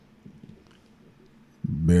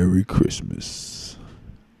Merry Christmas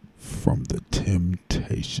from the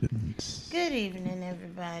Temptations. Good evening,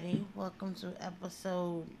 everybody. Welcome to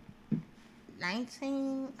episode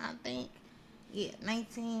 19, I think. Yeah,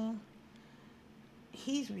 19.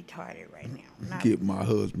 He's retarded right now. Get my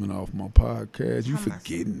husband off my podcast. You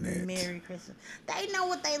forgetting that. Merry Christmas. They know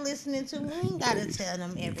what they listening to. We ain't got to tell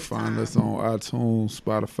them every Find time. us on iTunes,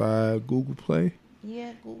 Spotify, Google Play.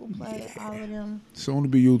 Yeah, Google Play, all of them. Soon to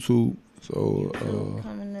be YouTube. So, YouTube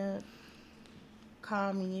coming up.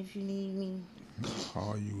 Call me if you need me.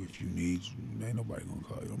 Call you if you need you. Ain't nobody gonna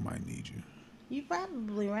call you. They might need you. You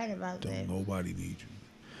probably right about that. Don't nobody need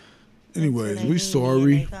you. Anyways, we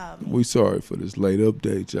sorry. We sorry for this late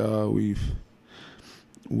update, y'all.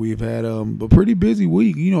 We've had a pretty busy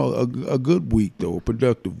week. You know, a good week though, a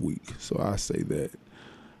productive week. So I say that.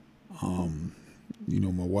 You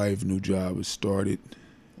know, my wife's new job has started.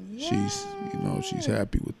 Yay. She's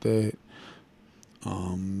happy with that.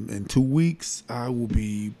 In 2 weeks, I will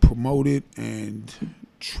be promoted and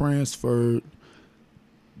transferred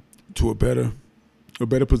to a better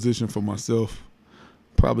position for myself.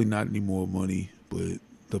 Probably not any more money, but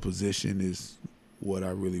the position is what I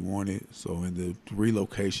really wanted. So, and the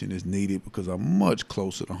relocation is needed because I'm much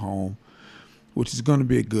closer to home, which is going to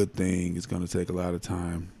be a good thing. It's going to take a lot of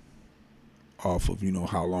time off of,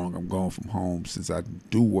 how long I'm gone from home since I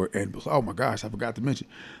do work. And, oh my gosh, I forgot to mention,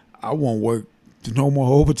 I won't work no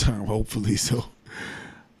more overtime, hopefully. So,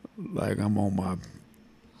 like, I'm on my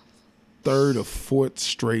third or fourth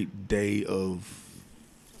straight day of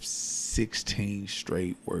 16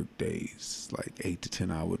 straight work days, like 8 to 10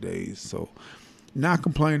 hour days. So, not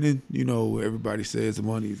complaining. Everybody says the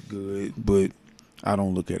money is good, but I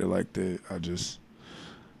don't look at it like that. I just,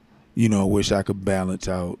 wish I could balance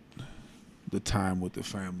out the time with the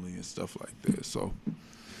family and stuff like that. So,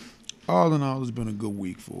 all in all, it's been a good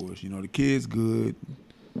week for us. The kids good.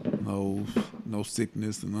 No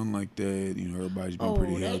sickness and nothing like that. Everybody's been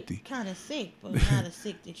pretty healthy. Kind of sick, but not as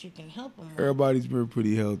sick that you can help them with. Everybody's been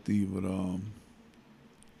pretty healthy, but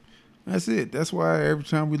that's it. That's why every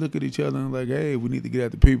time we look at each other and like, hey, we need to get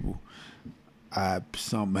at the people,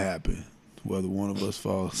 something happen. Whether one of us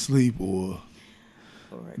falls asleep or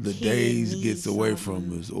the days gets away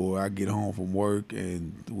from us, or I get home from work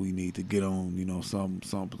and we need to get on,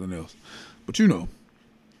 something else. But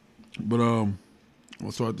I'll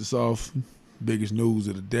start this off. Biggest news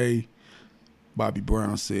of the day. Bobby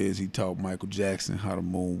Brown says he taught Michael Jackson how to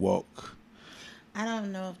moonwalk. I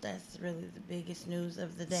don't know if that's really the biggest news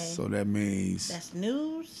of the day. So that means that's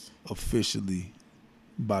news. Officially,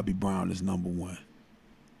 Bobby Brown is number one.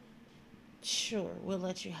 Sure, we'll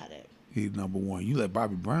let you have it. He's number one. You let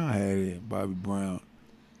Bobby Brown have it. Bobby Brown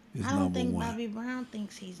is number one. I don't think Bobby Brown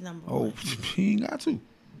thinks he's number one. Oh, he ain't got to.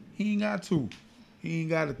 He ain't got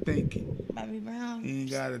to think it. Bobby Brown. He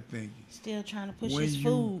ain't got to think it. Still trying to push his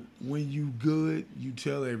food. When you good, you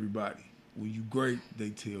tell everybody. When you great, they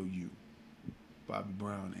tell you. Bobby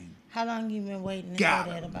Brown ain't. How long you been waiting to say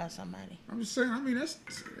that about somebody? I'm just saying. That's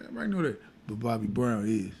everybody know that. But Bobby Brown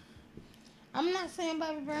is. I'm not saying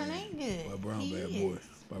Bobby Brown ain't good. Bobby Brown bad boy.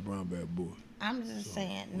 Bobby Brown bad boy. I'm just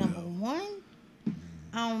saying number one.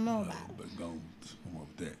 I don't know about it. But go on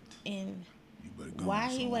with that. And why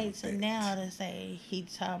he waits now to say he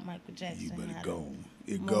taught Michael Jackson? You better go.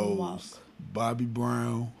 It goes Bobby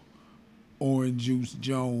Brown, Orange Juice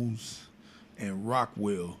Jones, and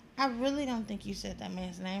Rockwell. I really don't think you said that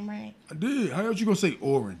man's name right. I did. How else you gonna say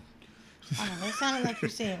Orange? It sounded like you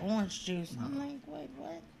said Orange Juice. I'm like, wait,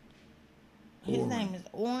 what? His name is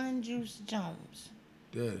Orange Juice Jones.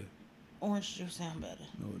 Yeah. Orange Juice sound better.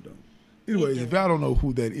 No, it don't. Anyways, if y'all don't know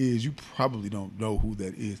who that is, you probably don't know who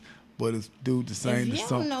that is. But it's dude the same. If you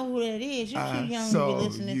don't know who that is, you're too young to be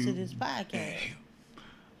listening to this podcast.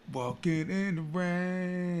 Walking in the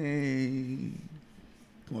rain.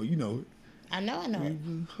 Come on, you know it. I know it. We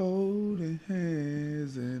were holding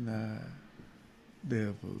hands and I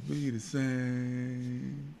never be the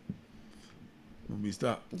same. Want me to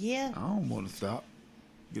stop? Yeah. I don't want to stop.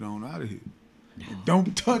 Get on out of here. And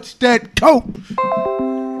don't touch that coat.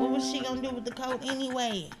 What was she going to do with the coat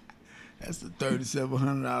anyway? That's the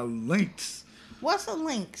 $3,700 Lynx. What's a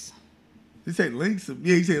Lynx? He said Lynx?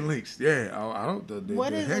 Yeah, he said Lynx. Yeah, I don't know.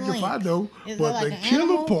 What is heck a Lynx? If I know. Is but like the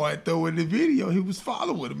killer part, though, in the video, he was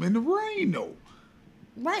following him in the rain, though.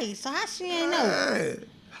 Right, so how she ain't know?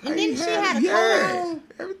 And then she had a coat on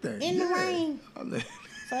everything in the rain.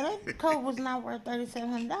 So that coat was not worth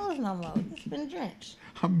 $3,700 no more. It's been drenched.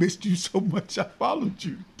 I missed you so much. I followed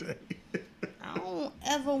you today. I don't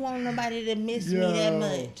ever want nobody to miss me that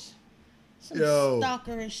much. Some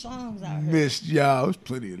stalkerish songs out here. Missed y'all. There's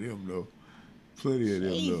plenty of them though. Plenty of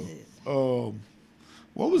them though.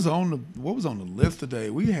 What was on the list today?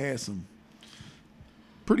 We had some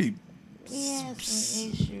pretty. We had some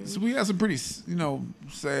So issues. we had some pretty,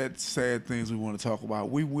 sad things we want to talk about.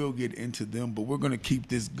 We will get into them, but we're gonna keep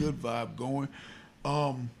this good vibe going.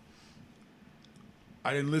 Um,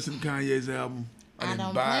 I didn't listen to Kanye's album. I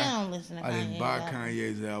don't plan on listening to I didn't Kanye's buy album.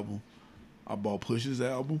 Kanye's album. I bought Pusha's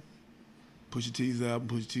album. Pusha T's album.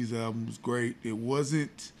 Pusha T's album was great. It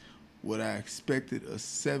wasn't what I expected a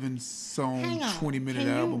 7-song, Hang on. 20-minute Can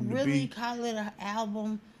album you to really be. call it an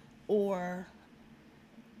album or,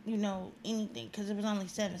 anything? Because it was only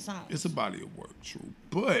 7 songs. It's a body of work, true.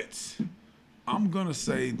 But I'm gonna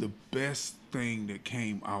say the best thing that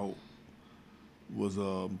came out was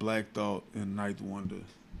Black Thought and Ninth Wonder.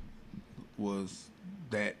 Was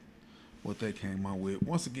that what they came out with?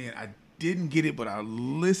 Once again, I didn't get it, but I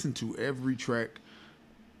listened to every track,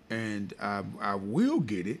 and I will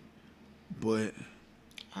get it. But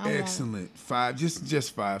excellent,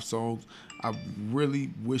 just 5 songs. I really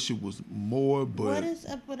wish it was more, but What is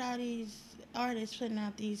up with all these artists putting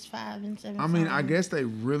out these 5 and 7 I mean, songs? I guess they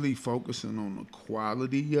really focusing on the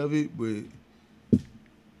quality of it, but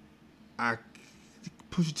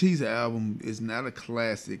Pusha T's album is not a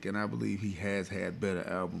classic, and I believe he has had better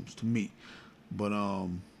albums to me. But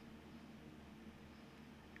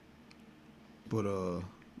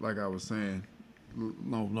like I was saying,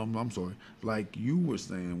 no, I'm sorry. Like you were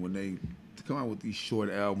saying, when they come out with these short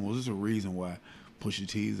albums, there's a reason why Pusha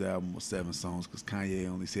T's album was 7 songs, because Kanye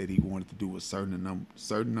only said he wanted to do a certain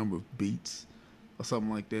number of beats or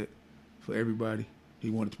something like that for everybody. He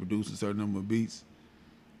wanted to produce a certain number of beats,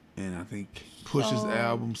 and I think Pusha's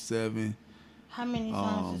album 7. How many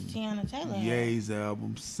songs does Tiana Taylor have? Ye's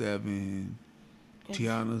album 7.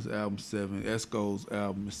 Tiana's album 7. Esco's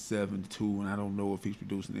album is 7 too, and I don't know if he's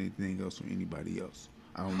producing anything else from anybody else.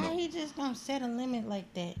 I don't know. How he just gonna set a limit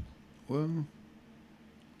like that? Well,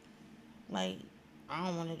 Like, I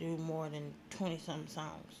don't want to do more than 20-something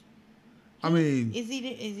songs. I mean, Is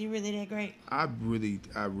he really that great? I really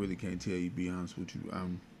can't tell you. To be honest with you,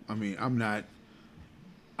 I'm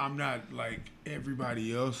not like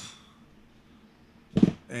everybody else,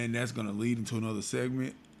 and that's gonna lead into another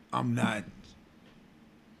segment. I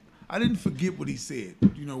didn't forget what he said.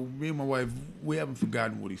 Me and my wife, we haven't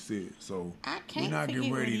forgotten what he said. So I can't we're not forget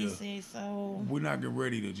getting what ready he to. said, so We're not getting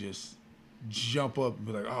ready to just jump up and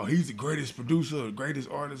be like, "Oh, he's the greatest producer, the greatest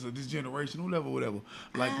artist of this generation," whatever.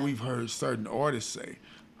 Like we've heard certain artists say.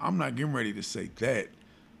 I'm not getting ready to say that.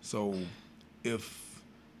 So if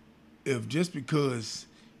just because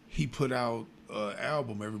he put out an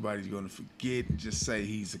album, everybody's going to forget and just say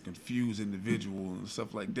he's a confused individual and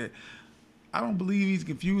stuff like that. I don't believe he's a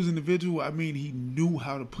confused individual. I mean, he knows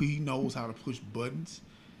how to push buttons,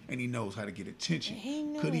 and he knows how to get attention.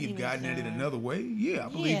 Could he have gotten at it another way? Yeah, I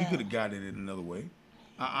believe he could have gotten it another way.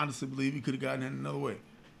 I honestly believe he could have gotten it another way.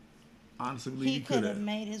 Honestly believe he could have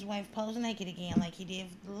made his wife pose naked again like he did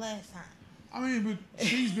the last time. I mean, but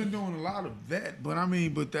she's been doing a lot of that.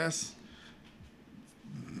 But that's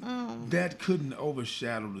that couldn't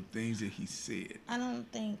overshadow the things that he said. I don't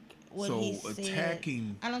think what he said.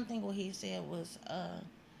 I don't think what he said was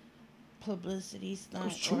publicity stunt. That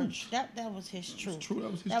was truth. That was his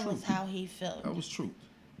truth. That was how he felt. That was truth.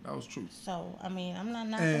 So I mean, I'm not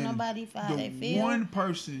knocking nobody for how they feel. One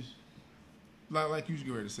person, like you get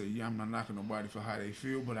ready to say, yeah, I'm not knocking nobody for how they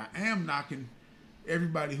feel, but I am knocking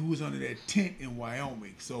everybody who was under that tent in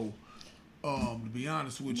Wyoming. So, to be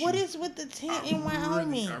honest with you, what is with the tent in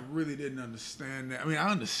Wyoming? I really didn't understand that. I mean, I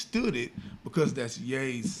understood it because that's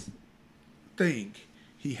Ye's thing.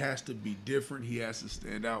 He has to be different. He has to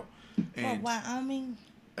stand out. And Wyoming?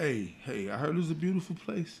 Hey, I heard it was a beautiful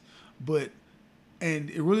place, and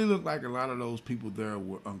it really looked like a lot of those people there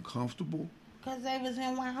were uncomfortable. Because they was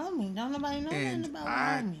in Wyoming. Don't nobody know nothing about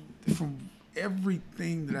Wyoming. From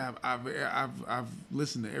everything that I've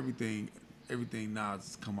listened to, everything Nas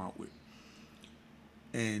has come out with,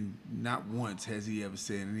 and not once has he ever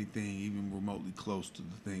said anything even remotely close to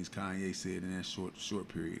the things Kanye said in that short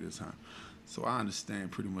period of time. So I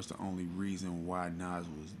understand pretty much the only reason why Nas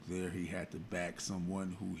was there. He had to back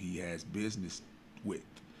someone who he has business with.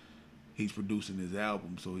 He's producing his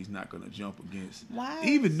album, so he's not going to jump against.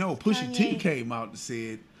 Even though Pusha T came out and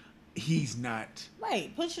said he's not.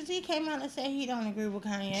 Right, Pusha T came out and said he don't agree with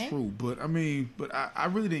Kanye. True, but I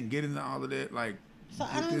really didn't get into all of that. Like, so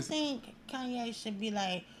I don't think Kanye should be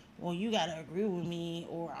like, well, you got to agree with me,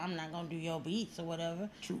 or I'm not going to do your beats or whatever.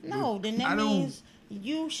 True. No, then that means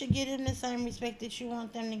you should give them the same respect that you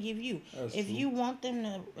want them to give you. If you want them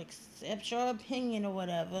to accept your opinion or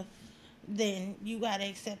whatever, then you got to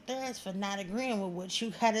accept theirs for not agreeing with what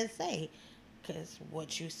you got to say. Because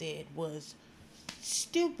what you said was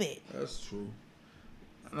stupid. That's true.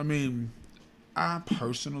 I mean, I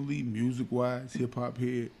personally, music-wise, hip-hop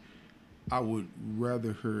head, I would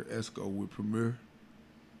rather hear Esco with Premier,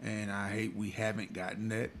 and I hate we haven't gotten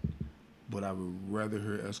that, but I would rather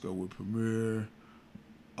hear Esco with Premier,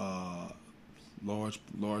 uh, Large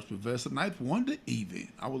Professor, Ninth Wonder even.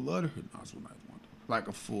 I would love to hear Nas with Ninth Wonder, like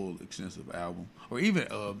a full, extensive album, or even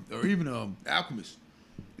Alchemist.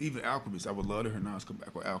 Even Alchemist, I would love to hear Nas come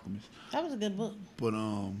back with Alchemist. That was a good book. But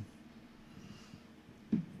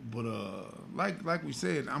like we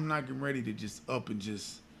said, I'm not getting ready to just up and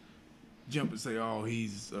just jump and say, oh,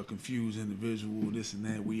 he's a confused individual, this and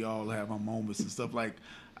that. We all have our moments and stuff like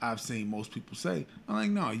I've seen most people say. I'm like,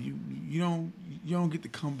 no, you don't get to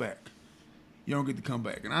come back. You don't get to come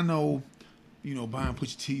back. And I know, buying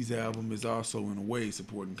Pusha T's album is also in a way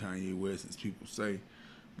supporting Kanye West, as people say,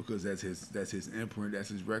 because that's his imprint, that's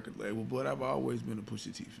his record label. But I've always been a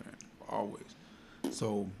Pusha T fan, always.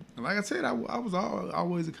 So, like I said, I was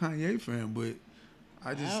always a Kanye fan, but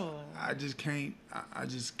I just can't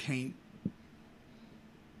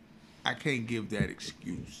give that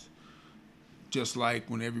excuse. Just like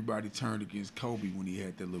when everybody turned against Kobe when he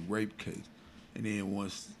had that little rape case, and then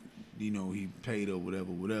once he paid or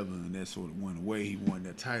whatever, and that sort of went away. He won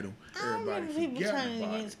that title. Everybody forgot people turning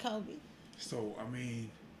against Kobe. So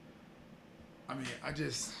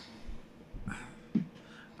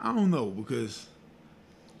I don't know, because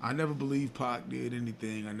I never believed Pac did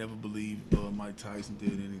anything. I never believed Mike Tyson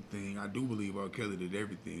did anything. I do believe R. Kelly did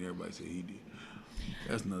everything everybody said he did.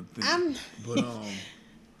 That's another thing.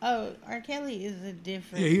 R. Kelly is a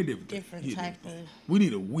different. Yeah, he a different type of. We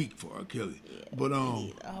need a week for R. Kelly. Yeah, but we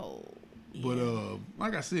need a whole. Yeah. But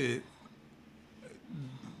like I said,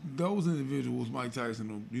 those individuals, Mike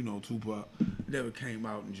Tyson, Tupac, never came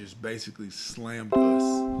out and just basically slammed us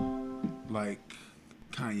like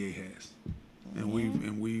Kanye has. And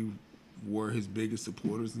we were his biggest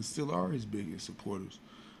supporters and still are his biggest supporters.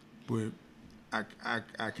 But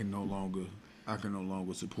I can no longer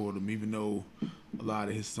support him, even though a lot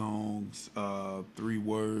of his songs, 3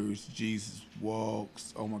 Words, Jesus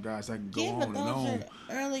Walks, oh my gosh, I can go on and on. Those are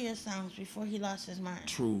earlier songs before he lost his mind.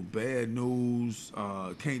 True. Bad News,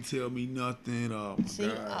 Can't Tell Me Nothing. All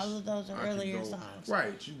of those are earlier songs.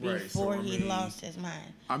 Right. Before he lost his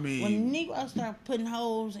mind. I mean, when Negroes started putting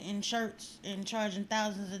holes in shirts and charging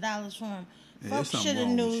thousands of dollars for him, folks should have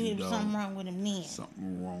knew there was something wrong with him then.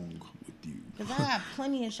 Something wrong with you. Because I have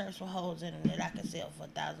plenty of shirts with holes in them that I can sell for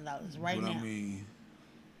 $1,000 right now.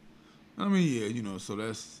 I mean, yeah, so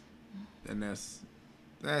that's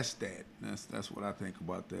that. That's what I think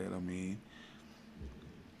about that. I mean,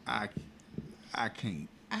 I can't.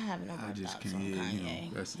 I have no more I just thoughts can't. on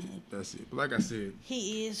Kanye. That's it. But like I said,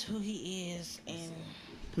 he is who he is, and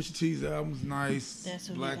Pusha T's album's nice. That's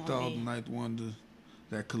who Black Dog, Ninth Wonder,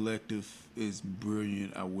 that collective is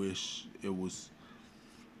brilliant. I wish it was.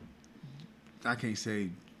 I can't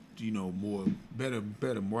say, more better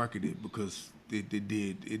marketed, because it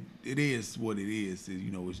is what it is.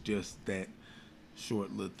 It's just that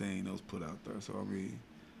short little thing that was put out there. So I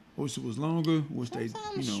wish it was longer. Wish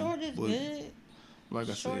sometimes short is good. Like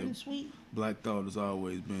I short said, and sweet. Black Thought has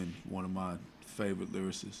always been one of my favorite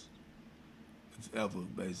lyricists ever,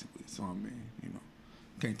 basically. So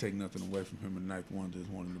can't take nothing away from him. And Ninth Wonder is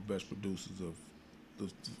one of the best producers of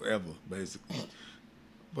ever, basically.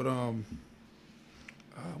 But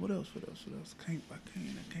what else? I can't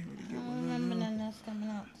really get one. I don't remember nothing else coming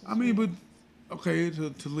out. But okay,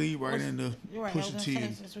 to lead right into Pusha T.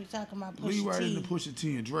 Since we talking about Pusha lead right T. into Pusha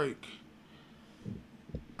T and Drake.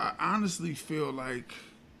 I honestly feel like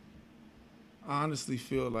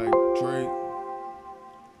Drake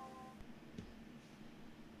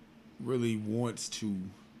really wants to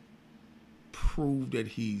prove that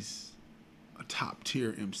he's a top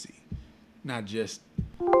tier MC, not just.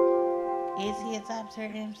 Is he a top tier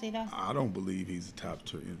MC though? I don't believe he's a top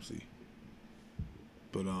tier MC.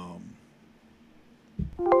 But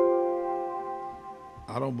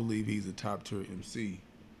I don't believe he's a top tier MC.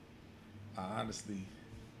 I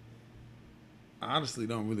honestly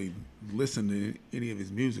don't really listen to any of his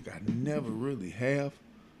music. I never really have.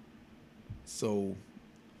 So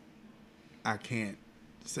I can't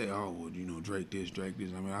say, oh, well, Drake this.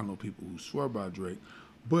 I know people who swear by Drake.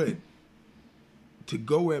 But to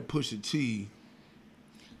go at Pusha T,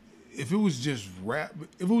 if it was just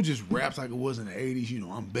raps like it was in the 80s,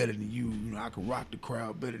 I'm better than you, I can rock the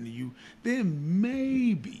crowd better than you, then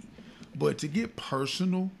maybe. But to get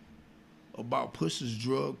personal about Pusha's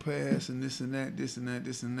drug pass and this and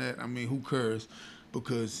that, I mean, who cares?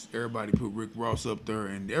 Because everybody put Rick Ross up there,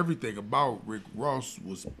 and everything about Rick Ross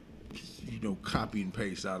was copy and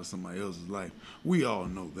paste out of somebody else's life. We all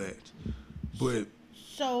know that. But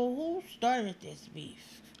so who started this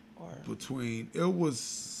beef? Or it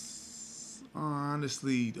was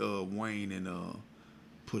honestly Wayne and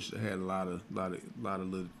Pusha had a lot of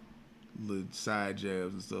little side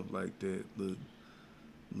jabs and stuff like that, little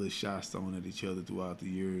shots thrown at each other throughout the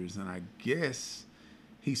years, and I guess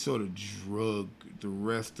he sort of drug the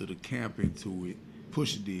rest of the camp into it.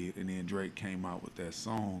 Pusha did, and then Drake came out with that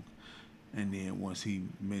song, and then once he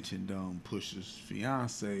mentioned Pusha's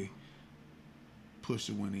fiance,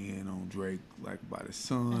 Pusha went in on Drake like about his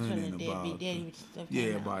son and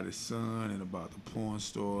about his son and about the porn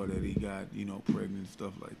star that he got pregnant and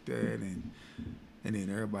stuff like that, and then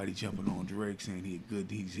everybody jumping on Drake saying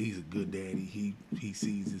he's a good daddy, he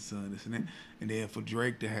sees his son, this and that, and then for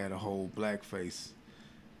Drake to have a whole blackface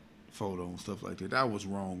photo and stuff like that was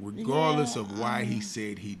wrong. Regardless of why he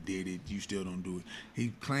said he did it, you still don't do it.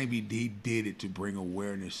 He claimed he did it to bring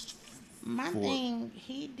awareness.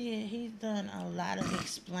 He's done a lot of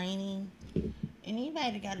explaining.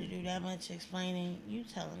 Anybody got to do that much explaining, you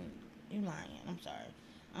lying. I'm sorry.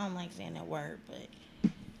 I don't like saying that word,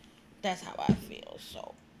 but that's how I feel.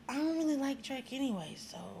 So I don't really like Drake anyway.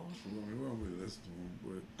 So we don't really listen to him,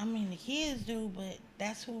 but I mean the kids do, but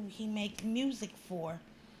that's who he makes music for,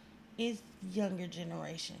 is younger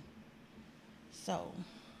generation. So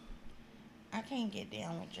I can't get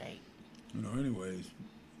down with Drake. Anyways,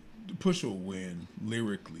 Push will win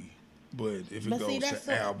lyrically, but if it goes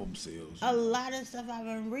to album sales, a lot of stuff I've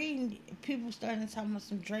been reading, people starting to talk about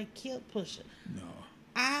some Drake killed Pusha. No,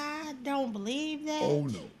 I don't believe that. Oh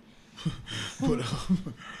no.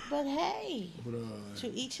 but hey,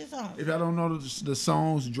 to each his own. If I don't know the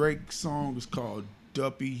songs, Drake's song is called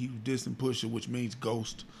Duppy. He was dissing Pusha, which means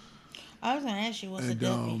ghost. I was gonna ask you what's a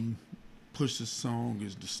Duppy. Pusha's song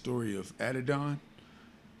is the story of Adidon.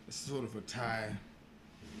 It's sort of a tie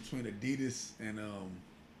between Adidas and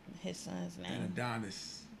his son's name and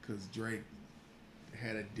Adonis, because Drake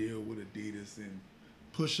had a deal with Adidas and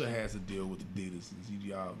Pusha has a deal with Adidas, and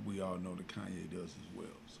we all know that Kanye does as well.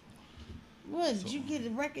 So. Did you get a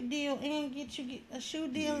record deal and get a shoe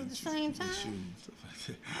deal at the same time? Shoes and stuff like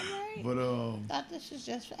that. All right. But thought this was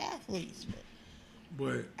just for athletes,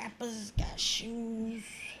 but rappers got shoes.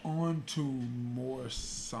 On to more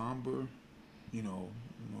somber, more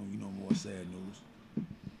sad news.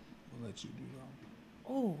 I'll let you do that.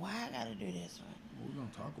 Oh, why I gotta do this one? Well, we're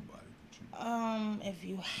gonna talk about it. If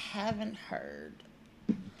you haven't heard,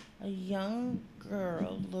 a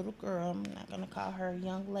little girl, I'm not gonna call her a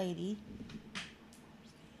young lady,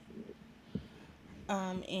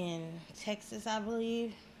 in Texas, I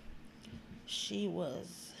believe, she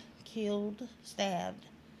was stabbed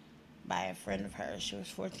by a friend of hers. She was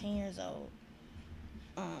 14 years old.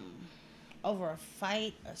 Over a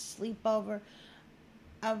fight, a sleepover.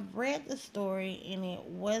 I've read the story and it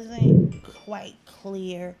wasn't quite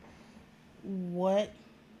clear what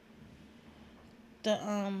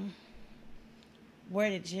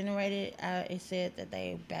where it generated. It said that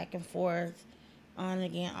they back and forth, on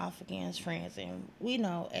again, off again as friends. And we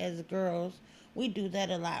know as girls, we do that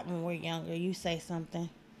a lot when we're younger. You say something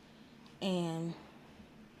and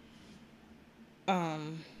I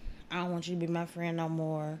don't want you to be my friend no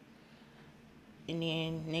more. And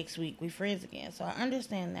then next week we friends again. So I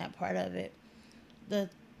understand that part of it. The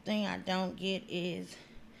thing I don't get is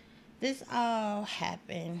this all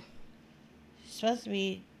happened. It's supposed to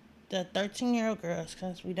be the 13-year-old girl,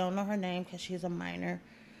 because we don't know her name because she's a minor,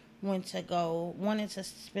 wanted to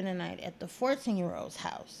spend the night at the 14-year-old's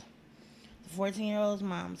house. The 14-year-old's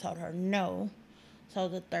mom told her no. So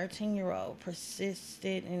the 13-year-old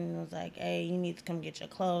persisted and was like, hey, you need to come get your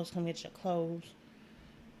clothes.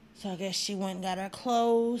 So I guess she went and got her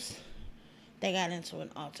clothes. They got into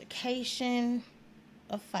an altercation,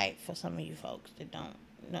 a fight for some of you folks that don't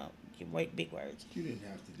know. You write big words. You didn't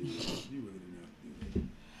have to do that. You really didn't have to do that.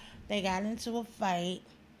 They got into a fight,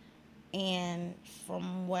 and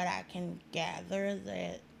from what I can gather,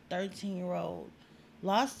 that 13-year-old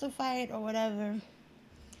lost the fight or whatever,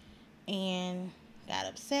 and got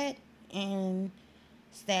upset and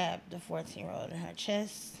stabbed the 14-year-old in her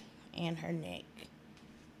chest and her neck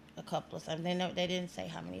a couple of times. They didn't say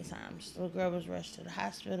how many times. The girl was rushed to the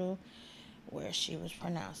hospital where she was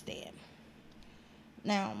pronounced dead.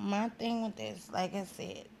 Now, my thing with this, like I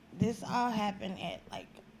said, this all happened at like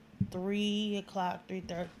 3 o'clock in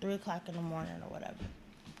the morning or whatever.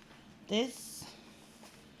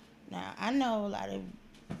 Now, I know a lot of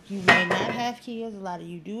you may not have kids, a lot of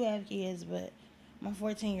you do have kids, but my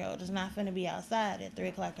 14-year-old is not going to be outside at 3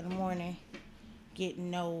 o'clock in the morning getting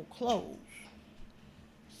no clothes.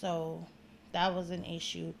 So that was an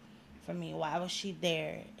issue for me. Why was she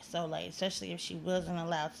there so late? Especially if she wasn't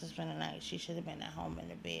allowed to spend the night. She should have been at home in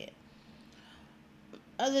the bed.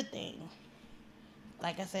 Other thing,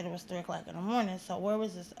 like I said, it was 3 o'clock in the morning. So where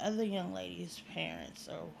was this other young lady's parents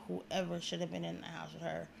or whoever should have been in the house with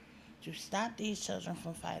her to stop these children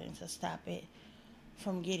from fighting, to stop it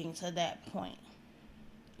from getting to that point?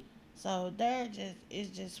 So it's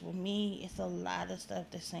just with me, it's a lot of stuff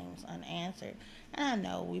that seems unanswered. And I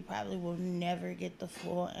know we probably will never get the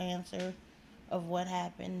full answer of what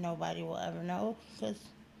happened. Nobody will ever know because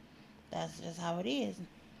that's just how it is.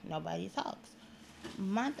 Nobody talks.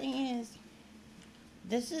 My thing is,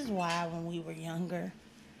 this is why when we were younger,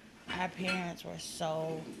 our parents were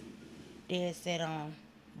so dead set on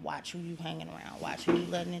watch who you hanging around, watch who you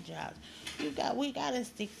letting into your house. We gotta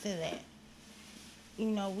stick to that.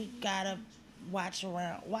 We gotta watch who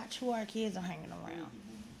our kids are hanging around.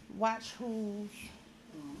 Watch who,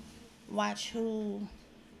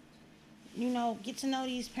 get to know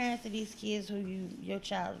these parents of these kids who your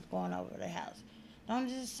child is going over their house. Don't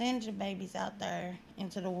just send your babies out there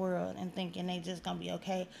into the world and thinking they just gonna be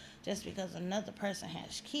okay just because another person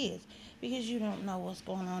has kids, because you don't know what's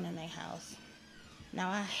going on in their house. Now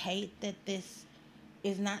I hate that this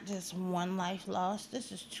is not just one life lost.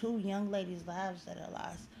 This is 2 young ladies' lives that are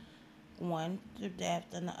lost. One through death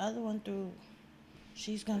and the other one through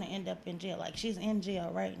she's gonna end up in jail. Like, she's in jail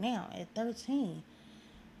right now at 13.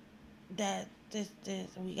 That this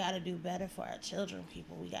we gotta do better for our children,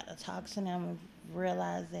 people. We gotta talk to them and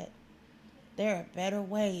realize that there are better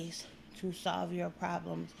ways to solve your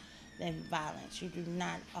problems than violence. You do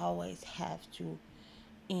not always have to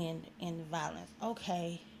end in violence.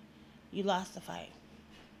 Okay, you lost the fight,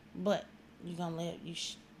 but you're gonna live.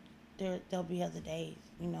 There'll be other days.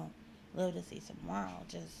 Live to see tomorrow.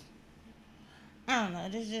 Just, I don't know.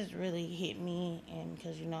 This just really hit me, and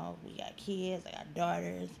because we got kids, I got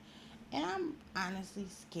daughters, and I'm honestly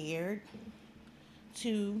scared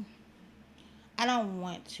to. I don't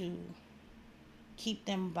want to keep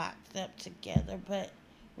them boxed up together, but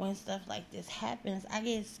when stuff like this happens, I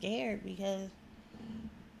get scared because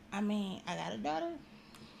I got a daughter.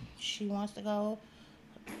 She wants to go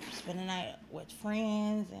spend the night with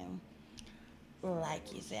friends, and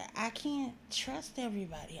like you said, I can't trust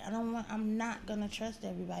everybody. I'm not gonna trust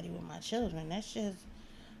everybody with my children. That's just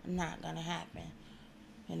not gonna happen.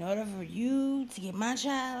 In order for you to get my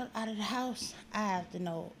child out of the house, I have to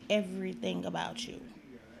know everything about you.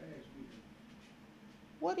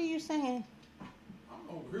 What are you saying?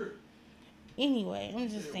 I'm over here. Anyway, I'm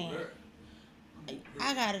just saying.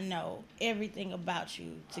 I gotta know everything about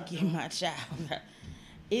you to get my child.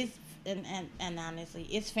 It's and honestly,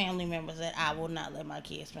 it's family members that I will not let my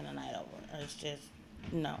kids spend the night over. It's just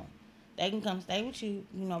no. They can come stay with you,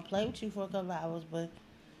 play with you for a couple hours, but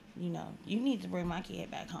you need to bring my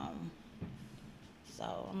kid back home.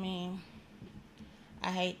 So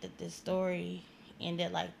I hate that this story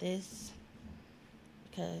ended like this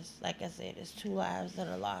because, like I said, it's 2 lives that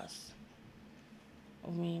are lost.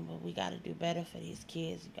 But we got to do better for these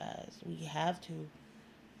kids, you guys. We have to.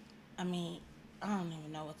 I don't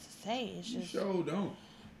even know what to say. It's just. You sure don't.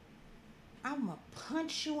 I'm going to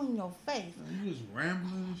punch you in your face. You just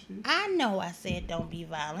rambling and shit. I know I said don't be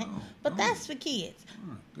violent, but that's for kids.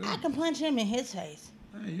 I can punch him in his face.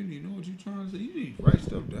 Hey, you need to know what you're trying to say. You need to write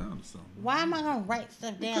stuff down or something. Why am I going to write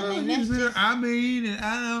stuff down? Because you said,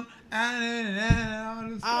 and all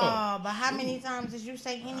this stuff. Oh, but how many times did you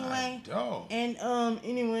say anyway? Dog. And,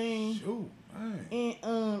 anyway. Shoot, man.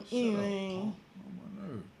 And, anyway. On my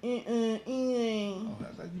nerve. Anyway. Oh,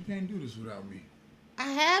 that's like you can't do this without me. I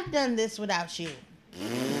have done this without you.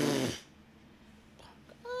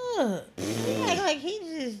 Ugh. He act like he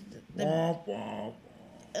just...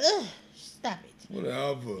 Ugh, stop it.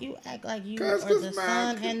 Whatever. You act like you are the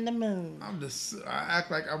sun and the moon. I act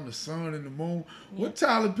like I'm the sun and the moon. Yeah. What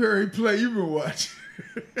Tyler Perry play you been watching?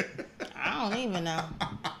 I don't even know.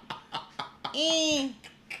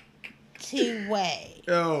 Anyway.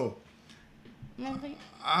 Yo.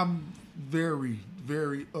 I'm very,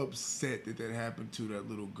 very upset that happened to that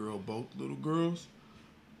little girl, both little girls.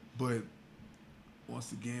 But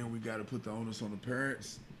once again, we got to put the onus on the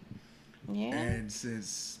parents. Yeah. And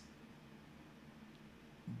since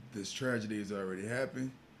this tragedy has already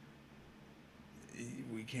happened,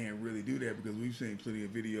 we can't really do that because we've seen plenty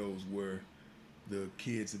of videos where the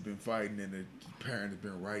kids have been fighting and the parent has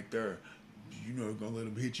been right there. You're not going to let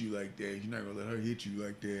them hit you like that. You're not going to let her hit you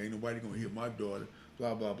like that. Ain't nobody going to hit my daughter.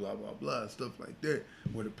 Blah, blah, blah, blah, blah. Stuff like that.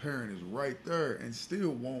 Where the parent is right there and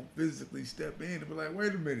still won't physically step in and be like,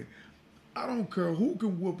 wait a minute. I don't care who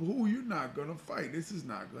can whoop who. You're not going to fight. This is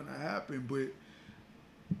not going to happen. But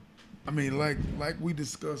I mean, like we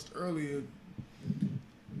discussed earlier,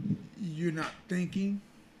 you're not thinking,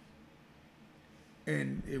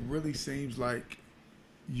 and it really seems like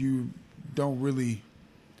you don't really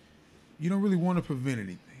you don't really want to prevent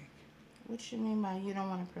anything. What you mean by you don't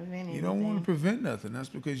want to prevent You don't want to anything? prevent nothing. That's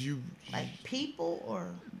because Like people or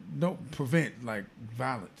don't prevent like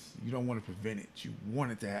violence. You don't want to prevent it. You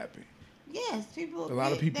want it to happen. yes, people A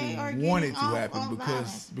lot of people they are want getting it to off happen on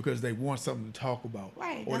violence. because they want something to talk about,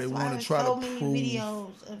 Right. or they That's why want to there's try to so many prove,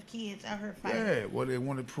 videos of kids out here fighting. yeah, or they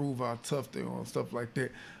want to prove how tough they are and stuff like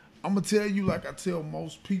that. I'm gonna tell you, like I tell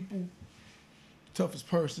most people, toughest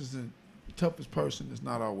person is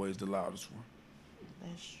not always the loudest one.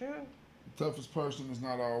 That's true. The toughest person is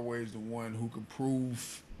not always the one who can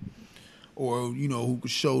prove, or who can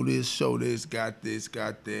show this, got this,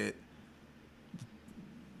 got that.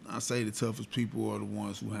 I say the toughest people are the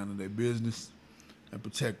ones who handle their business and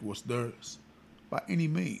protect what's theirs by any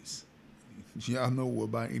means. Y'all know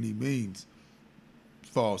what by any means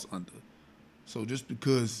falls under. So just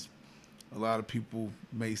because a lot of people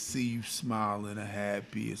may see you smiling or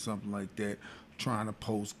happy or something like that, trying to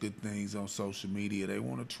post good things on social media, they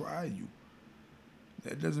want to try you.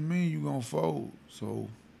 That doesn't mean you're going to fold. So,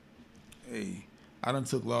 hey, I done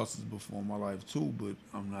took losses before in my life too, but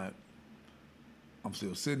I'm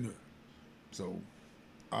still sitting there. So,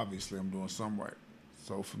 obviously, I'm doing something right.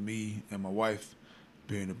 So, for me and my wife,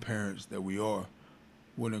 being the parents that we are,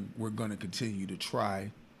 we're going to continue to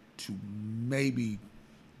try to maybe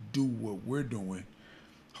do what we're doing.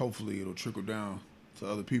 Hopefully, it'll trickle down to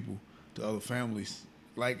other people, to other families,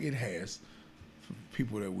 like it has for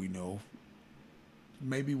people that we know.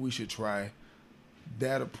 Maybe we should try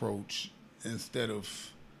that approach instead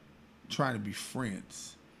of trying to be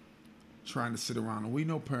friends, trying to sit around. And we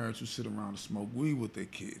know parents who sit around and smoke weed with their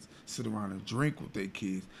kids, sit around and drink with their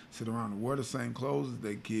kids, sit around and wear the same clothes as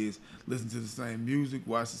their kids, listen to the same music,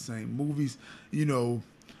 watch the same movies,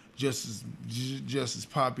 just as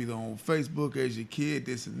popular on Facebook as your kid,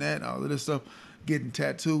 this and that, all of this stuff, getting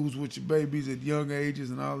tattoos with your babies at young ages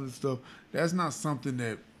and all this stuff. That's not something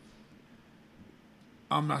that,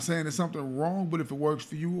 I'm not saying there's something wrong, but if it works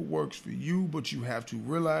for you, it works for you. But you have to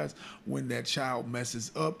realize when that child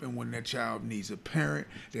messes up and when that child needs a parent,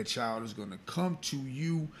 that child is going to come to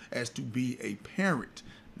you as to be a parent,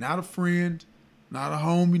 not a friend, not a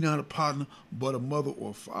homie, not a partner, but a mother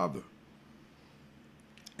or father.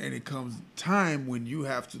 And it comes time when you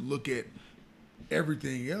have to look at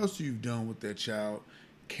everything else you've done with that child.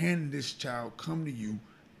 Can this child come to you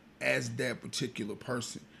as that particular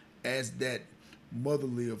person, as that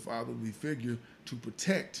motherly or fatherly figure to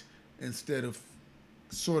protect, instead of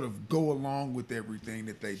sort of go along with everything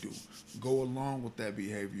that they do, go along with that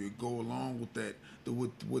behavior, go along with that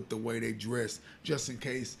with the way they dress, just in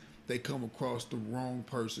case they come across the wrong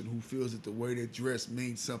person who feels that the way they dress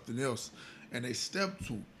means something else, and they step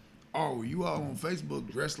to, oh, you all on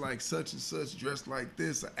Facebook dressed like such and such, dressed like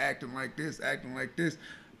this, or acting like this, acting like this.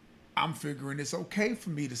 I'm figuring it's okay for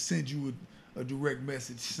me to send you a direct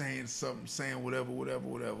message saying something, saying whatever.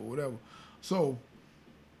 So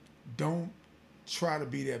don't try to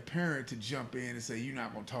be that parent to jump in and say, you're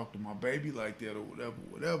not going to talk to my baby like that or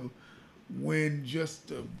whatever. When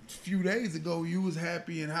just a few days ago you was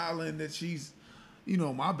happy and hollering that she's,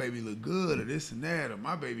 my baby look good or this and that, or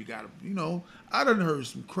my baby got I done heard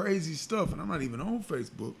some crazy stuff, and I'm not even on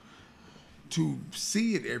Facebook to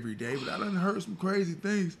see it every day, but I done heard some crazy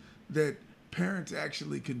things that parents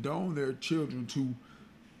actually condone their children to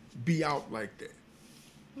be out like that.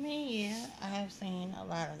 I mean, yeah, I have seen a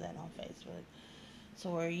lot of that on Facebook.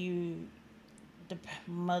 So where the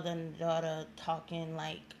mother and daughter talking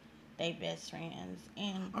like they best friends,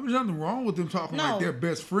 and I mean, there's nothing wrong with them talking like no, they're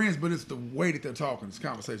best friends, but it's the way that they're talking, it's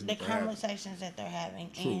conversations the that they're having. conversations that they're having.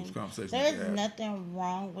 True, it's And conversations there's they're having. nothing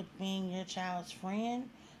wrong with being your child's friend,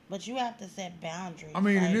 but you have to set boundaries. I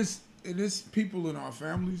mean, like, it is people in our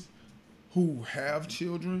families who have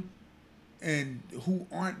children and who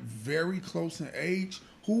aren't very close in age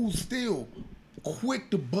who still quick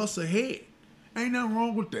to bust a head. Ain't nothing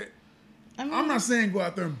wrong with that. I mean, I'm not saying go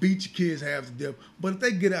out there and beat your kids half to death, but if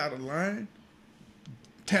they get out of line,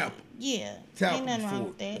 tap them. yeah, Tap ain't them nothing wrong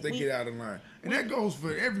for with it that. if they get out of line. And that goes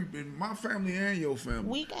for in my family and your family.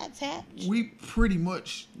 We got tapped. We pretty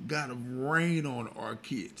much got a rein on our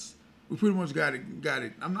kids. We pretty much got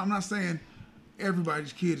it. I'm not saying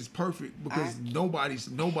everybody's kid is perfect, because nobody's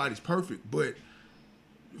perfect, but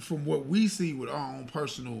from what we see with our own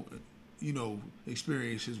personal,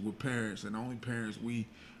 experiences with parents, and the only parents we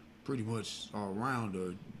pretty much are around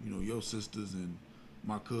are, your sisters and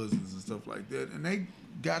my cousins and stuff like that, and they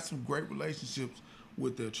got some great relationships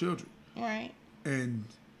with their children. Right. And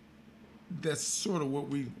that's sort of what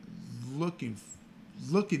we looking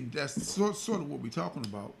looking. That's sort of what we're talking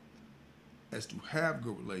about, as to have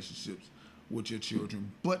good relationships with your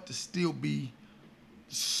children, but to still be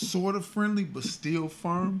sort of friendly, but still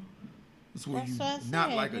firm. That's where That's you what I not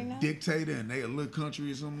said, like a dictator and they a little country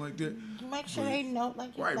or something like that. Make sure But they know,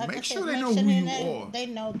 right, like I make sure said, they make know sure who you they, are. they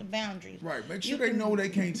know the boundaries. Right, make sure You they can know they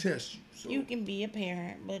can't test you. So. you can be a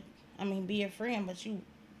parent, but I mean be a friend, but you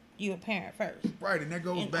a parent first. Right, and that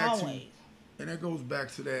goes And back always.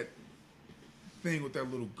 to that thing with that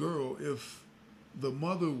little girl. If the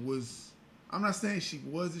mother was, I'm not saying she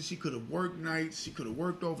wasn't. She could have worked nights. She could have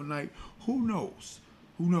worked overnight. Who knows?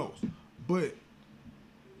 Who knows? But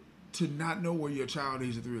to not know where your child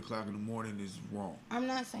is at 3 o'clock in the morning is wrong. I'm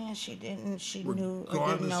not saying she didn't. She knew or didn't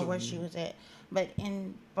Regardless know of where she was at. But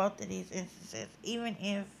in both of these instances, even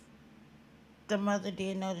if the mother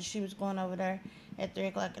did know that she was going over there at 3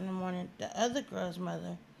 o'clock in the morning, the other girl's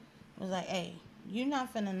mother was like, "Hey, you're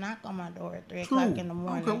not finna knock on my door at 3 o'clock in the I don't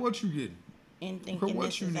morning care what you getting. and thinking what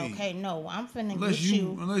this you is need. okay. No, I'm finna Unless get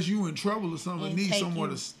you unless you in trouble or something, and need take somewhere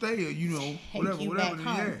you- to stay, or take you whatever. back Then,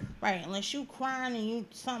 home. yeah. Right, unless you crying and you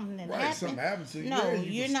something that Right, happened. something happens to you. No, Yeah,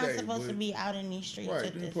 you you're can not stay, supposed to but- be out in these streets Right,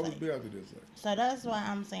 at they're this supposed late. to be out there this way. So that's why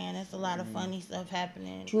I'm saying it's a lot of funny stuff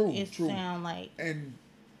happening. True, It true. sound like And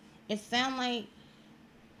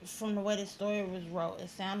from the way the story was wrote, it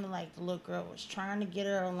sounded like the little girl was trying to get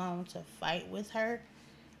her alone to fight with her.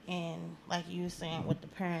 And like you were saying, with the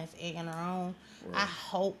parents egging her on, Right. I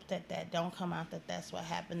hope that don't come out that that's what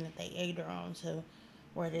happened, that they egged her on to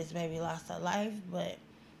where this baby lost her life. But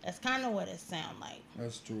that's kind of what it sounded like.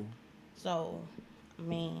 that's true. So, I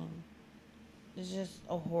mean, it's just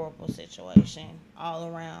a horrible situation all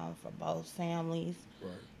around for both families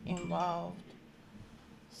Right. involved.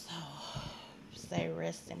 So, say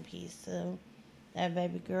rest in peace to that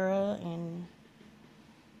baby girl. And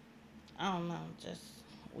I don't know, just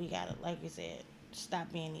we gotta, like you said,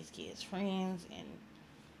 stop being these kids' friends and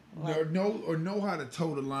Know how to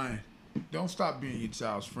toe the line. Don't stop being your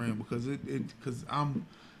child's friend, because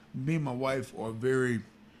me and my wife are very,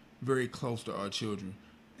 very close to our children,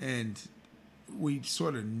 and we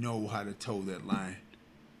sort of know how to toe that line.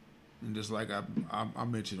 And just like I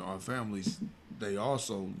mentioned, our families, they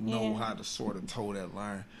also know how to sort of toe that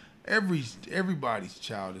line. Everybody's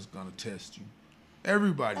child is gonna test you.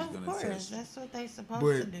 Everybody's of gonna course, test you. that's what they supposed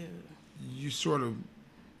But to do. You sort of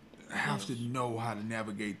have to know how to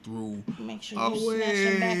navigate through. Make sure you snatch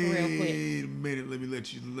them back real quick. Wait a minute, let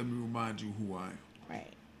me remind you who I am.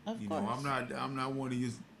 Right, of You course. know, I'm not one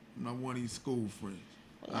of your school friends.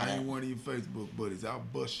 I ain't one of your Facebook buddies. I'll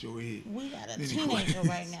bust your head. We got a Anyway. teenager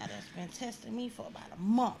right now that's been testing me for about a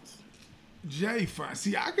month. Jay fine.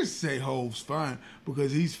 See, I could say Hove's fine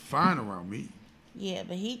because he's fine around me. Yeah,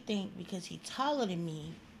 but he think because he taller than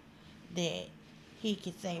me that he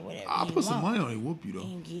could say whatever I'll he put some want money on it, whoop you though.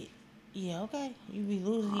 and get. Yeah, okay. You be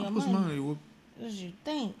losing I'll your put some money money. on it, whoop. What you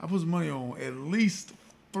think? I put some money on at least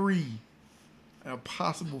 3 and a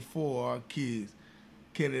possible 4 of our kids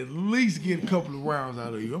can at least get a couple of rounds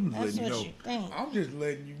out of you. I'm just That's letting you what know. you think. I'm just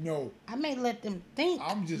letting you know. I may let them think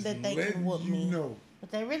I'm just that they letting can whoop you me, know.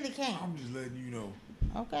 but they really can't. I'm just letting you know.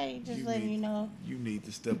 Okay, just letting you know. You need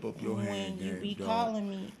to step up your hand When you game, be dog. calling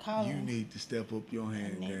me, You need to step up your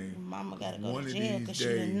hand and then game. mama gotta go One to of jail these because she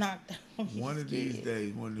days- done knocked down One of these these kids.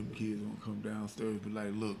 days, one of them kids gonna come downstairs and be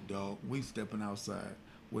like, "Look, dog, we stepping outside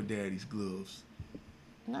with daddy's gloves."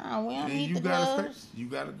 Nah, we don't And need you the gotta gloves. you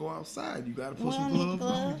gotta go outside. You gotta put We some don't need gloves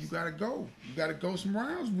on. gloves. You gotta go. You gotta go some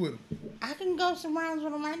rounds with them. I can go some rounds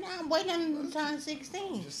with them right now. I'm waiting until I'm turn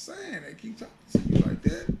 16. Just saying, they keep talking to you like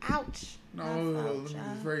that. Ouch. No, My let fault, me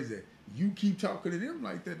child. rephrase that. You keep talking to them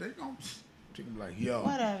like that, they gon' be like, yo,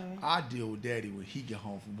 Whatever. I deal with daddy when he get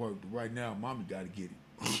home from work. But right now, mommy gotta get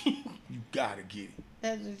it. You gotta get it.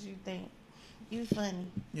 That's what you think. You funny.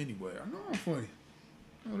 Anyway, I know I'm funny.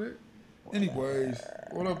 You know that? Anyways,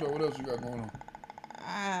 what up though? What else you got going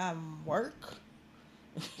on? Work.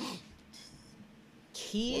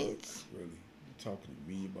 Kids. Really? You talking to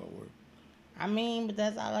me about work? I mean, but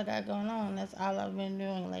that's all I got going on. That's all I've been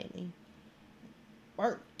doing lately.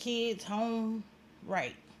 Work, kids, home,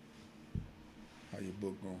 right. How your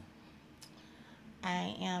book going?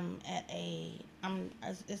 I am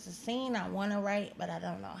it's a scene I want to write, but I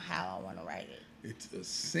don't know how I want to write it. It's a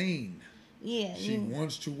scene. Yeah. She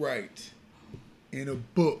wants to write in a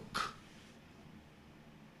book.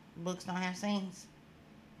 Books don't have scenes.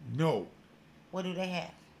 No. What do they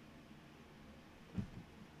have?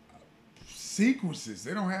 Sequences.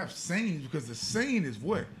 They don't have scenes because the scene is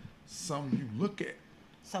what? Something you look at.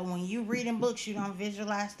 So when you reading books, you don't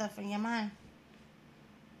visualize stuff in your mind.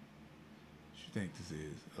 What you think this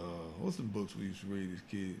is? What's some books we used to read as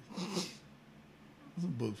kids? What's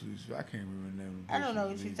some books we used to, I can't remember the name of the books. I don't know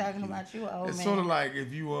what you're talking about. You old it's man. sort of like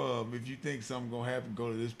if you think something gonna happen, go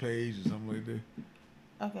to this page or something like that.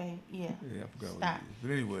 Okay, yeah. Yeah, I forgot Stop. what it is.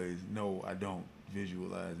 But anyways, no, I don't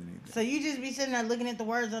visualize anything. So you just be sitting there looking at the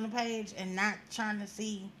words on the page and not trying to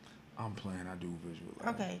see. I'm playing. I do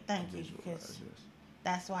visualize. Okay, thank you. Because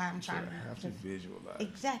that's why I'm trying I have to visualize.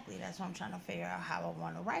 Exactly. That's why I'm trying to figure out how I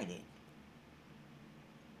want to write it.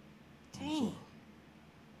 Dang.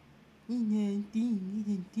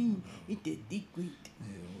 It's a secret.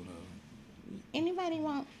 Yeah, whatever. Anybody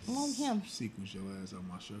want him? Sequence your ass on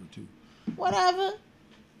my shirt too. Whatever.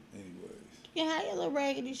 Anyways. You can have your little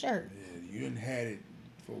raggedy shirt. Yeah, you didn't had it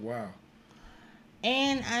for a while.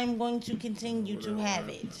 And I'm going to continue to have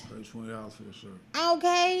it. I paid $20 for your shirt.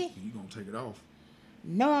 Okay. So you gonna take it off?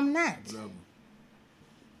 No, I'm not. Whatever.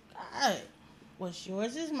 God. What's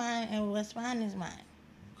yours is mine, and what's mine is mine.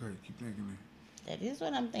 Okay, keep thinking that. That is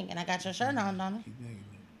what I'm thinking. I got your shirt on, don't I? Keep thinking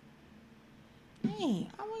that. Dang,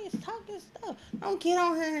 I always talking stuff. Don't get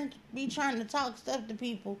on here and be trying to talk stuff to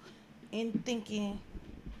people and thinking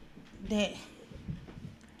that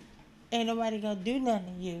ain't nobody gonna do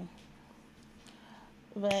nothing to you.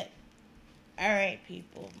 But, alright,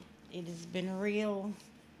 people. It has been real.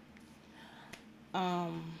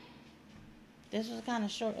 This was kind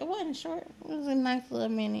of short. It wasn't short. It was a nice little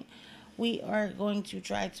minute. We are going to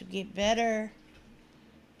try to get better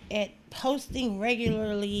at posting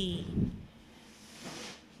regularly.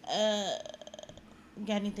 Got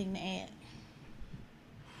anything to add?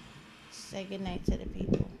 Say goodnight to the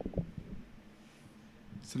people.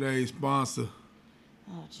 Today's sponsor,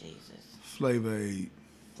 Oh, Jesus. Flavor Aid.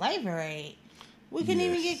 Flavor Aid. We couldn't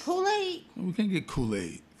even get Kool-Aid. We can't get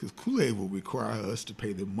Kool-Aid because Kool-Aid will require us to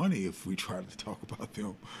pay them money if we try to talk about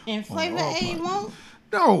them. And Flavor Aid won't?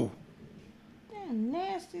 No. Damn,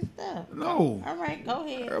 nasty stuff. No. All right, go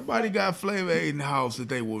ahead. Everybody got Flavor Aid in the house that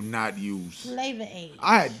they will not use. Flavor Aid.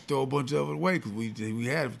 I had to throw a bunch of it away because we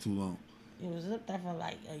had it for too long. It was up there for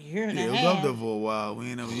like a year and a Yeah, it half. was up there for a while. We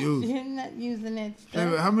ain't never used it. You're not using that stuff.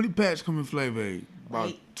 Flavor, how many packs come in Flavor Aid? About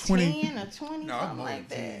like 20? 10 or 20, No, something more like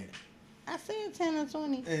than that. 10. I said 10 or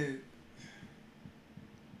 20. And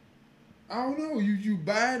I don't know. You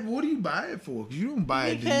buy it. What do you buy it for? 'Cause you don't buy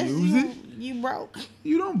it to use it. You broke.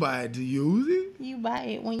 You don't buy it to use it. You buy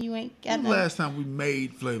it when you ain't got When the enough. last time we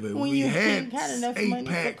made Flavor Aid? When We you had ain't got enough 8 money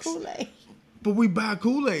packs. for Kool-Aid. But we buy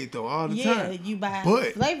Kool-Aid though all the time. Yeah, you buy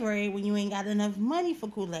But Flavor Aid when you ain't got enough money for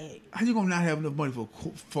Kool-Aid. how you gonna not have enough money for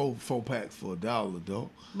four packs for $1 though?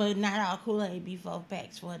 But not all Kool-Aid be 4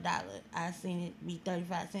 packs for $1. I seen it be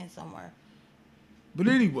 35 cents somewhere. But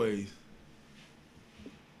anyways,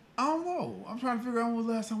 I don't know. I'm trying to figure out when was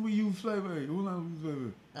the last time we used Flavor Aid. When last time we used Flavor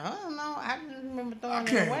Aid? I don't know. I just remember I throwing it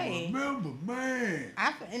can't away. remember, man.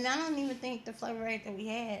 And I don't even think the Flavor Aid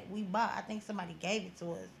that we bought. I think somebody gave it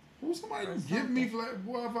to us. Who somebody Or give me Flavor?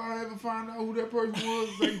 Boy, if I ever find out who that person was,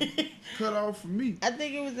 they cut off from me. I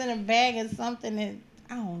think it was in a bag or something that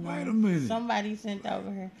I don't know. Wait a minute. Somebody sent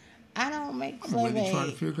over here. I don't make I'm Flavor really trying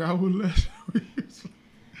to Aid. figure out what last time we used.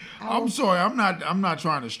 I'm sorry. I'm not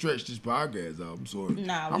trying to stretch this podcast out. I'm sorry.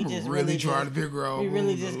 Nah, I'm we just really trying to figure out. We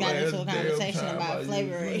really what was just the got into a last damn conversation time about I used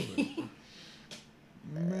Flavor Aid.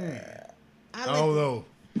 Man, I let don't know.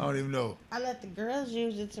 I don't even know. I let the girls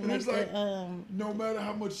use it to And make it's like, the no matter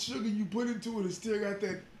how much sugar you put into it, it still got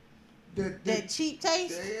that cheap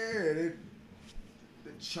taste. that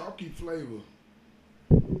chalky flavor,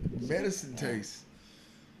 medicine taste.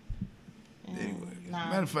 Anyway, Nah.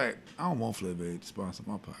 matter of fact, I don't want Flavor Aid to sponsor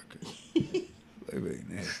my podcast. Flavor Aid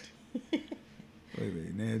nasty. Flavor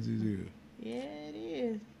Aid nasty as hell. Yeah, it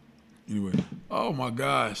is. Anyway, oh my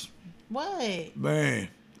gosh, What? man,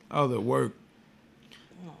 I was at work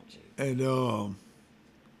Oh, geez. and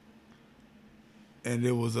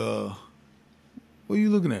there was what are you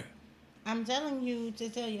looking at? I'm telling you to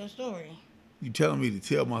tell your story. You telling me to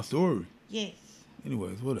tell my story? Yes.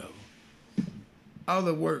 Anyways, whatever. I was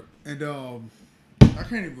at work and I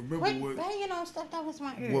can't even remember Quit banging on stuff that was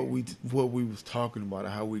my ear. what we was talking about, or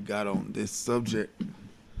how we got on this subject.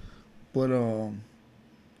 But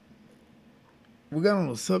we got on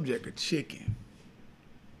the subject of chicken.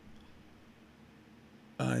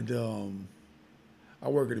 And I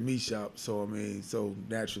work at a meat shop, so so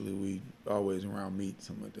naturally we always around meat,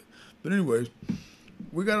 something like that. But anyways,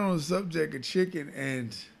 we got on the subject of chicken,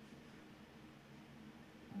 and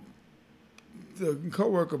the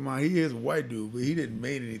coworker of mine, he is a white dude, but he didn't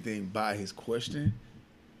make anything by his question.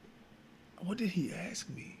 What did he ask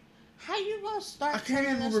me? How you gonna start I can't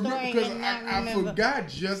telling even the remember story because and not I remember? forgot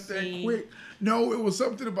just that quick. No, it was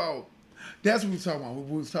something about That's what we was talking about.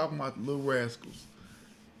 We was talking about the Little Rascals,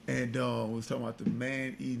 and we was talking about the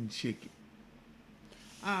man eating chicken.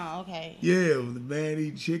 Oh, okay. Yeah, the man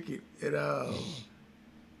eating chicken,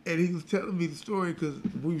 and he was telling me the story because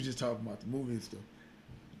we was just talking about the movie and stuff.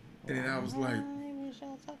 And then I was like, Was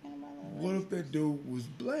y'all talking about what if that dude was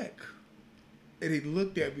black? And he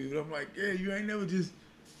looked at me, and I'm like, yeah, you ain't never just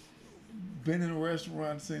been in a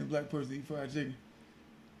restaurant and seen a black person eat fried chicken.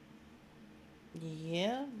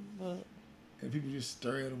 Yeah, but And people just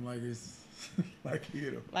stare at him like it's like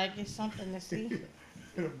like it's something to see.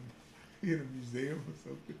 in a museum or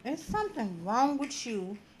something. There's something wrong with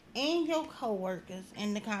you and your coworkers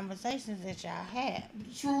and the conversations that y'all have.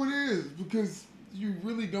 True, it is because you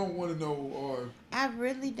really don't want to know I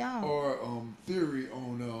really don't. our theory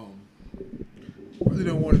on really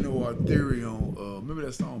don't want to know our theory on remember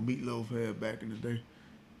that song Meatloaf had back in the day.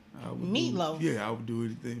 Meatloaf? I would do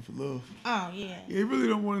anything for love. Oh yeah. Yeah, you really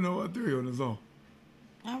don't want to know our theory on the song.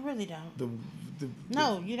 I really don't.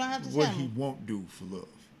 No, you don't have to what tell he me. won't do for love.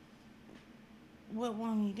 What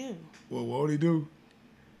won't he do? What won't he do?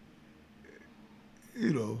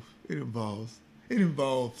 You know, it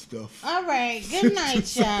involves stuff. All right. Good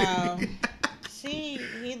night, y'all. See,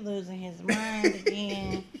 he losing his mind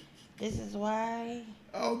again. This is why.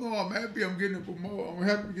 Oh no, I'm happy I'm getting a promotion. I'm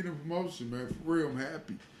happy I'm getting a promotion, man. For real, I'm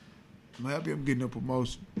happy. I'm happy I'm getting a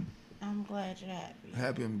promotion. I'm glad you're happy.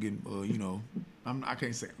 Happy I'm getting, I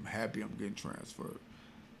can't say I'm happy I'm getting transferred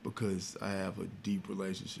because I have a deep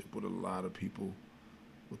relationship with a lot of people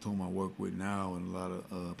with whom I work with now and a lot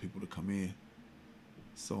of people that come in.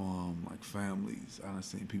 So, like families, I've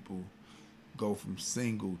seen people go from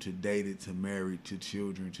single to dated to married to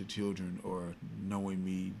children, or knowing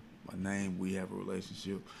me by name, we have a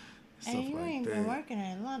relationship. Stuff And you like ain't that. been working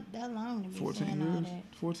that long to be 14 saying years. all that.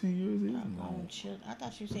 14 years is long. I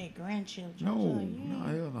thought you said grandchildren. No, So you no, ain't-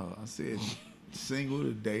 hell no. I said single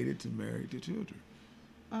to dated to married to children.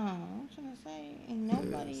 I'm trying to say, ain't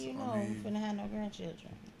nobody Yes, you know finna have no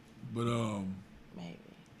grandchildren. But Maybe.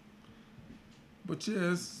 But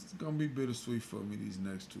yeah, it's gonna be bittersweet for me these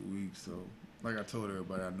next 2 weeks. So, like I told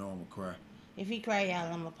everybody, I know I'm gonna cry. If he cry,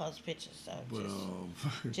 y'all, I'm gonna post pictures. So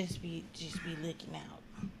But just be looking out.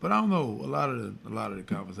 but I don't know. A lot of the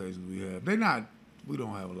conversations we have, we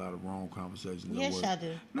don't have a lot of wrong conversations. at Yes, work. I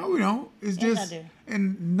do. No, we don't. It's Yes, just I do.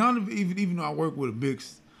 and none of even though I work with a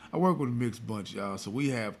mixed bunch, y'all. So we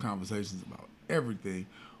have conversations about everything,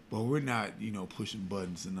 but we're not pushing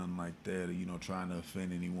buttons and nothing like that, or trying to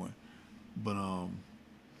offend anyone. But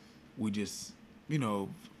we just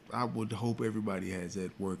I would hope everybody has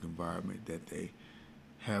that work environment that they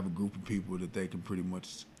have a group of people that they can pretty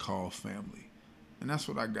much call family, and that's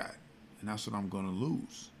what I got, and that's what I'm gonna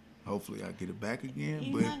lose. Hopefully, I get it back again.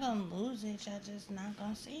 You're but not gonna lose it. Y'all just not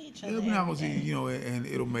gonna see each other. yeah, we're not gonna every see, day. and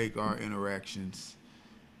it'll make our interactions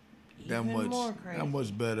that Even much more crazy. that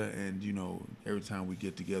much better, and every time we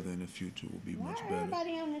get together in the future will be Why much better.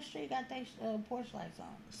 everybody on the street got their porch lights on?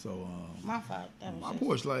 So My fault. That was my just,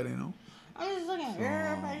 porch light ain't on. I'm just looking at So,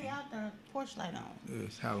 everybody out there porch light on.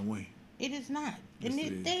 It's Halloween. It is not. Yes, And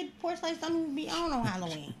it is. they porch lights don't even be on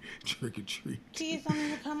Halloween. Trick or treat. Kids don't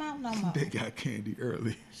even come out no more. They got candy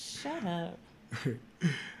early. Shut up.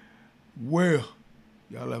 Well,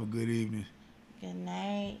 y'all have a good evening. Good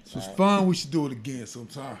night. This was fun. We should do it again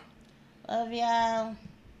sometime. Love y'all.